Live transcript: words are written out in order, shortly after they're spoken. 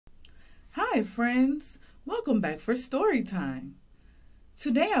Hi, friends. Welcome back for story time.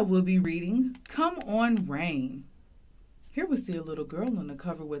 Today I will be reading Come On Rain. Here we see a little girl on the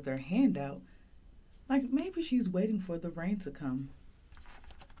cover with her hand out, like maybe she's waiting for the rain to come.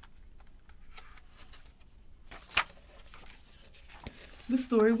 The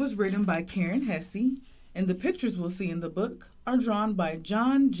story was written by Karen Hesse, and the pictures we'll see in the book are drawn by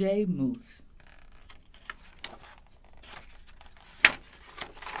John J. Muth.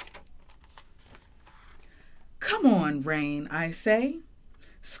 Come on, rain, I say,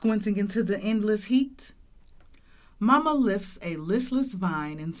 squinting into the endless heat. Mama lifts a listless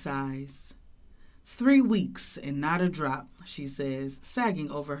vine and sighs. 3 weeks and not a drop, she says, sagging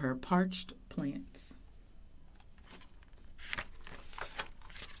over her parched plants.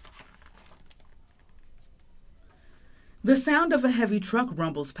 The sound of a heavy truck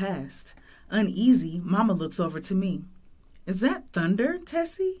rumbles past. Uneasy, Mama looks over to me. Is that thunder,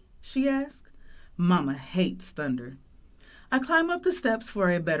 Tessie? She asks. Mama hates thunder. I climb up the steps for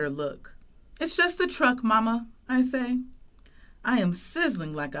a better look. It's just a truck, Mama, I say. I am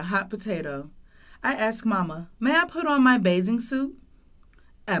sizzling like a hot potato. I ask Mama, may I put on my bathing suit?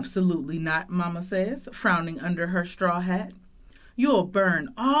 Absolutely not, Mama says, frowning under her straw hat. You'll burn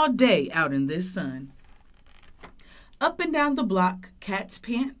all day out in this sun. Up and down the block, cats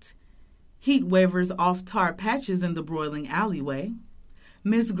pant. Heat wavers off tar patches in the broiling alleyway.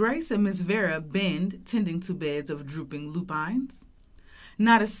 Miss Grace and Miss Vera bend, tending to beds of drooping lupines.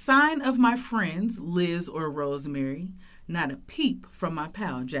 Not a sign of my friends, Liz or Rosemary. Not a peep from my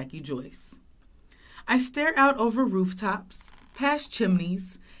pal, Jackie Joyce. I stare out over rooftops, past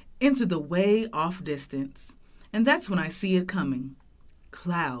chimneys, into the way off distance. And that's when I see it coming.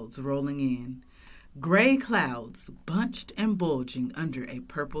 Clouds rolling in. Gray clouds, bunched and bulging under a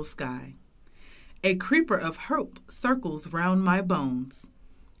purple sky. A creeper of hope circles round my bones.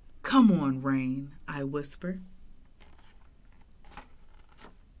 Come on, rain, I whisper.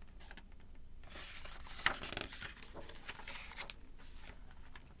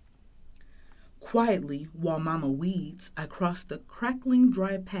 Quietly, while Mama weeds, I cross the crackling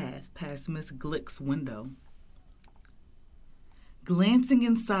dry path past Miss Glick's window. Glancing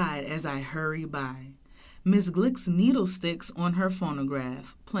inside as I hurry by, Miss Glick's needle sticks on her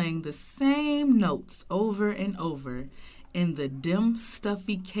phonograph, playing the same notes over and over in the dim,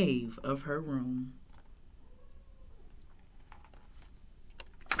 stuffy cave of her room.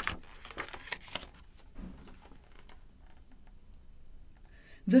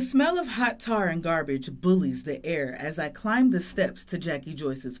 The smell of hot tar and garbage bullies the air as I climb the steps to Jackie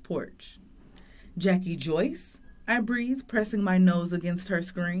Joyce's porch. Jackie Joyce? I breathe, pressing my nose against her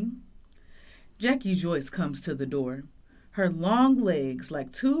screen. Jackie Joyce comes to the door. Her long legs,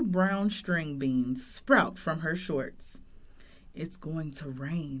 like 2 brown string beans, sprout from her shorts. It's going to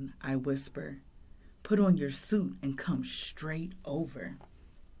rain, I whisper. Put on your suit and come straight over.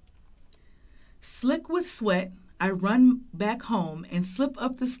 Slick with sweat, I run back home and slip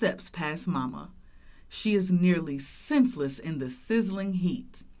up the steps past Mama. She is nearly senseless in the sizzling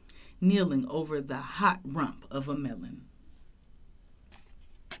heat, kneeling over the hot rump of a melon.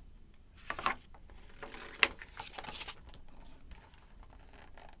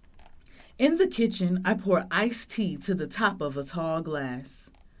 In the kitchen, I pour iced tea to the top of a tall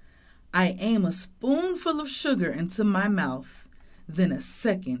glass. I aim a spoonful of sugar into my mouth, then a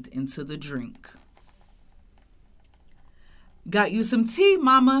second into the drink. Got you some tea,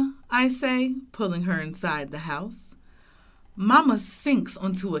 Mama, I say, pulling her inside the house. Mama sinks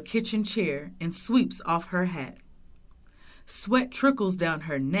onto a kitchen chair and sweeps off her hat. Sweat trickles down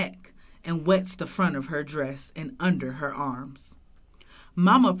her neck and wets the front of her dress and under her arms.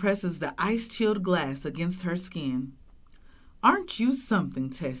 Mama presses the ice-chilled glass against her skin. Aren't you something,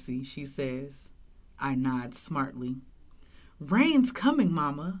 Tessie, she says. I nod smartly. Rain's coming,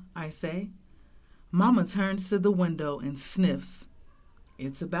 Mama, I say. Mama turns to the window and sniffs.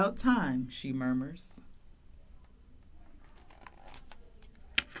 It's about time, she murmurs.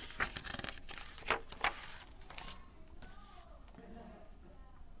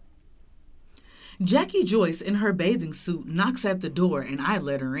 Jackie Joyce in her bathing suit knocks at the door and I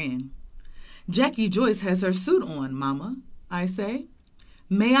let her in. Jackie Joyce has her suit on, Mama, I say.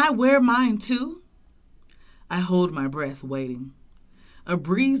 May I wear mine too? I hold my breath waiting. A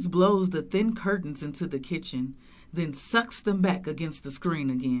breeze blows the thin curtains into the kitchen, then sucks them back against the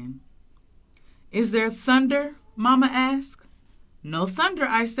screen again. Is there thunder? Mama asks. No thunder,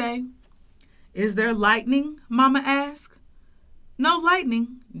 I say. Is there lightning? Mama asks. No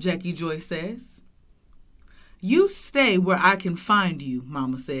lightning, Jackie Joyce says. You stay where I can find you,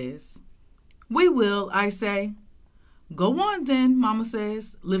 Mama says. We will, I say. Go on then, Mama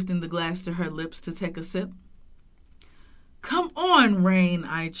says, lifting the glass to her lips to take a sip. Come on, Rain,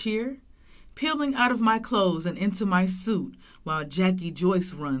 I cheer, peeling out of my clothes and into my suit while Jackie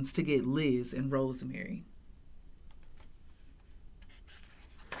Joyce runs to get Liz and Rosemary.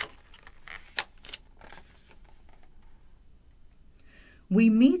 We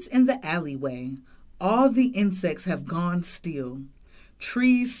meet in the alleyway. All the insects have gone still.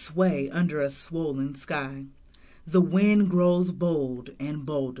 Trees sway under a swollen sky. The wind grows bold and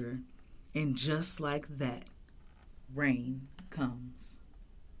bolder. And just like that, rain comes.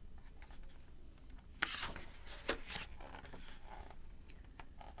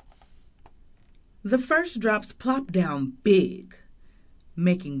 The first drops plop down big,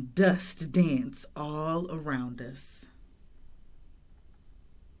 making dust dance all around us.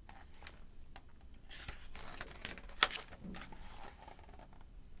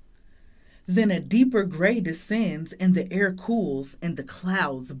 Then a deeper gray descends and the air cools and the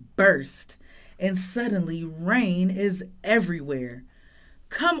clouds burst. And suddenly rain is everywhere.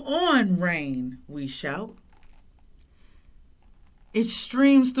 Come on, rain, we shout. It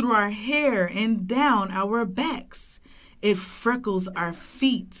streams through our hair and down our backs. It freckles our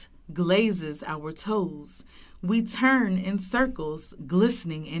feet, glazes our toes. We turn in circles,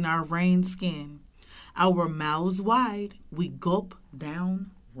 glistening in our rain skin. Our mouths wide, we gulp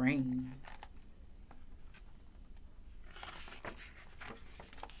down rain.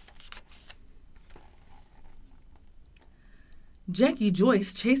 Jackie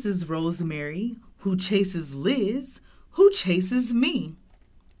Joyce chases Rosemary, who chases Liz, who chases me.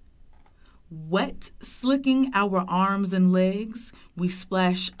 Wet, slicking our arms and legs, we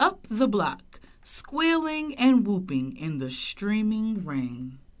splash up the block, squealing and whooping in the streaming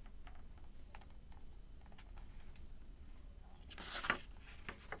rain.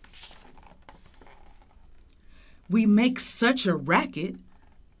 We make such a racket.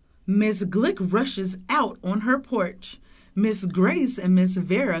 Miss Glick rushes out on her porch. Miss Grace and Miss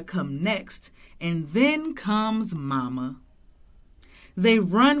Vera come next, and then comes Mama. They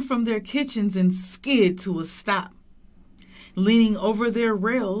run from their kitchens and skid to a stop. Leaning over their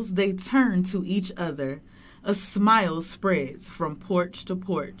rails, they turn to each other. A smile spreads from porch to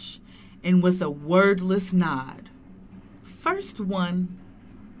porch, and with a wordless nod, first one,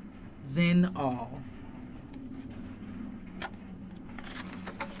 then all.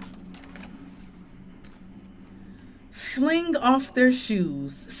 Fling off their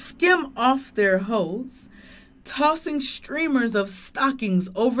shoes, skim off their hose, tossing streamers of stockings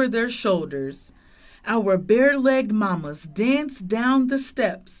over their shoulders. Our bare-legged mamas dance down the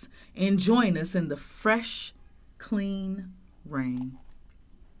steps and join us in the fresh, clean rain.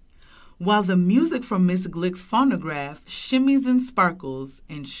 While the music from Miss Glick's phonograph shimmies and sparkles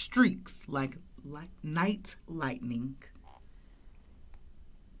and streaks like night lightning.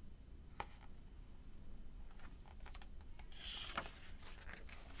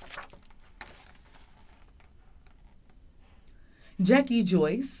 Jackie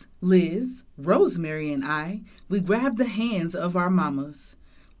Joyce, Liz, Rosemary, and I, we grab the hands of our mamas.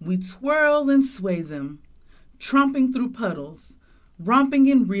 We twirl and sway them, tromping through puddles,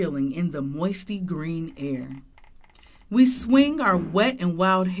 romping and reeling in the moisty green air. We swing our wet and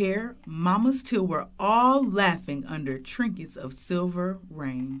wild hair, mamas, till we're all laughing under trinkets of silver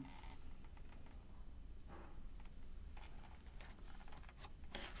rain.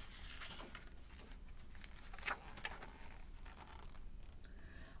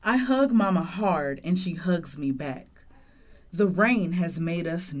 I hug Mama hard and she hugs me back. The rain has made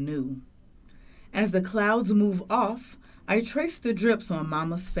us new. As the clouds move off, I trace the drips on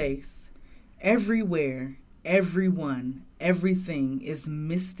Mama's face. Everywhere, everyone, everything is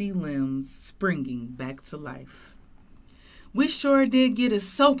misty limbs springing back to life. We sure did get a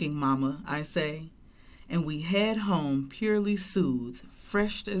soaking, Mama, I say, and we head home purely soothed,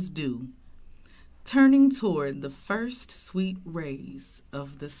 fresh as dew, turning toward the first sweet rays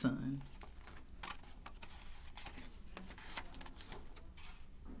of the sun.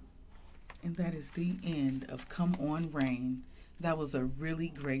 And that is the end of Come On Rain. That was a really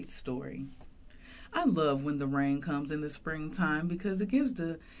great story. I love when the rain comes in the springtime because it gives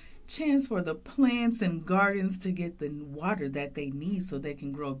the chance for the plants and gardens to get the water that they need so they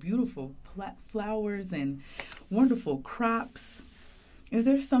can grow beautiful flowers and wonderful crops. Is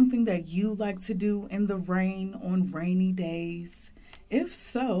there something that you like to do in the rain on rainy days? If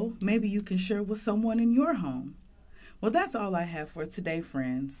so, maybe you can share with someone in your home. Well, that's all I have for today,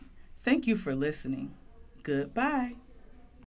 friends. Thank you for listening. Goodbye.